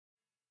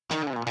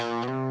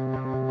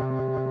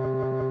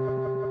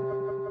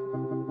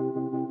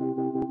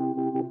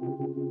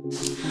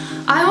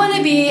I want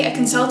to be a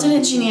consultant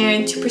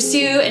engineer to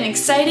pursue an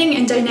exciting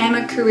and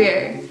dynamic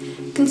career.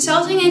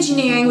 Consulting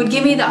engineering would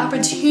give me the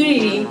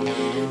opportunity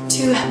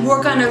to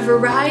work on a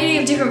variety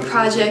of different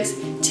projects,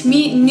 to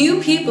meet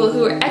new people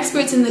who are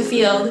experts in the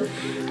field,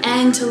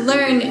 and to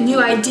learn new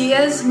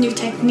ideas, new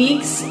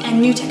techniques, and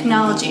new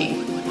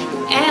technology.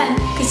 And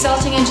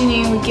consulting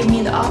engineering would give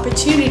me the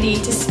opportunity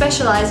to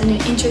specialize in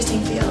an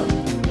interesting field.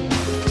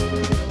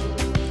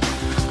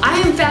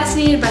 I am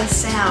fascinated by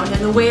sound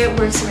and the way it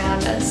works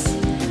around us.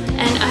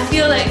 And I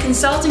feel that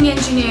consulting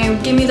engineering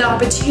would give me the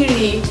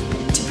opportunity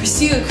to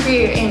pursue a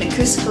career in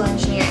acoustical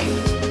engineering.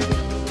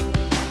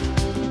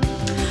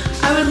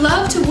 I would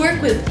love to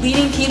work with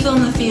leading people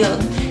in the field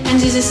and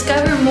to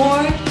discover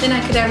more than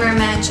I could ever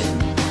imagine.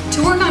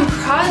 To work on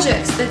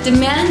projects that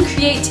demand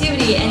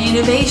creativity and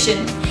innovation,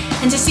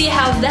 and to see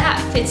how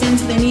that fits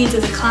into the needs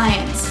of the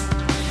clients.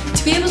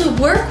 To be able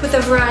to work with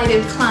a variety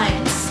of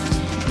clients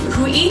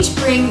who each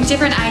bring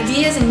different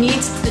ideas and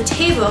needs to the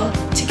table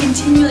to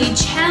continually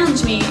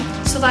challenge me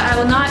so that I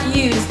will not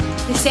use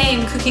the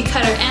same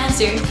cookie-cutter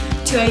answer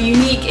to a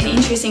unique and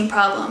interesting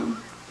problem.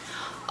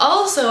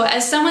 Also,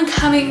 as someone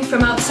coming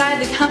from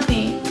outside the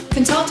company,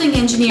 consulting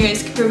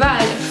engineers can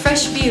provide a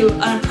fresh view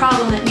on a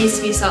problem that needs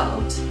to be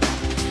solved.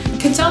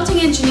 Consulting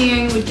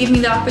engineering would give me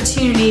the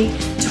opportunity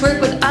to work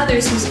with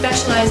others who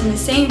specialize in the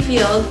same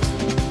field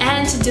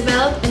and to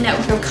develop a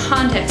network of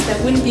contacts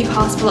that wouldn't be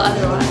possible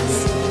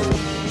otherwise.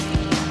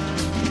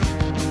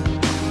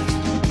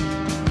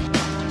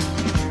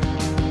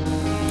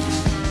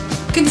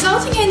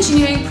 Consulting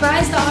engineering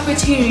provides the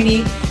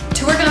opportunity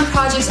to work on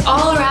projects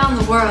all around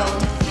the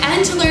world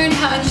and to learn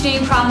how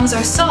engineering problems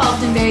are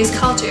solved in various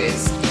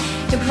cultures.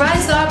 It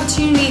provides the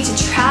opportunity to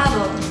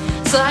travel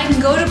so that I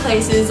can go to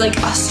places like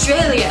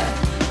Australia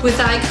with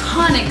the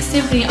iconic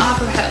Symphony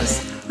Opera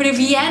House, or to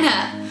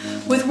Vienna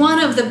with one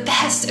of the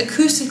best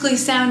acoustically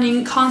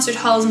sounding concert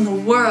halls in the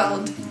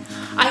world.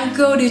 I could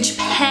go to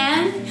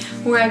Japan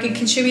where I could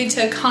contribute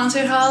to a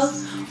concert hall,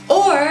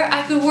 or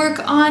I could work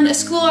on a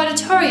school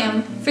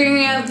auditorium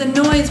figuring out the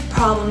noise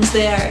problems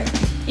there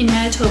in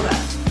Manitoba.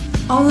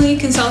 Only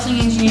consulting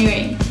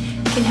engineering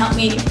can help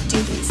me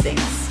do these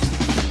things.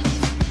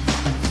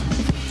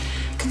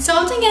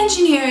 Consulting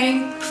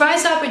engineering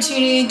provides the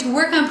opportunity to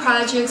work on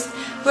projects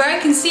where I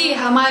can see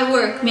how my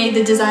work made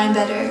the design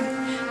better,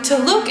 to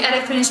look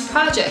at a finished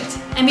project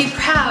and be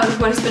proud of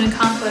what has been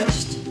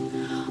accomplished.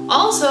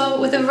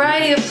 Also, with a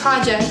variety of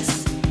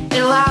projects,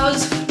 it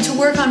allows to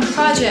work on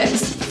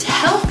projects to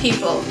help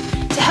people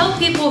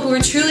who are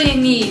truly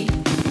in need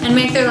and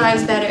make their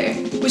lives better,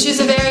 which is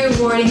a very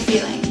rewarding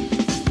feeling.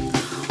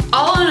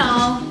 All in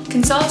all,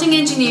 consulting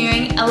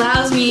engineering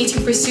allows me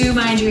to pursue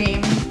my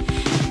dream,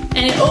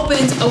 and it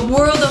opens a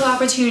world of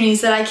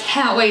opportunities that I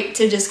can't wait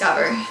to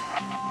discover.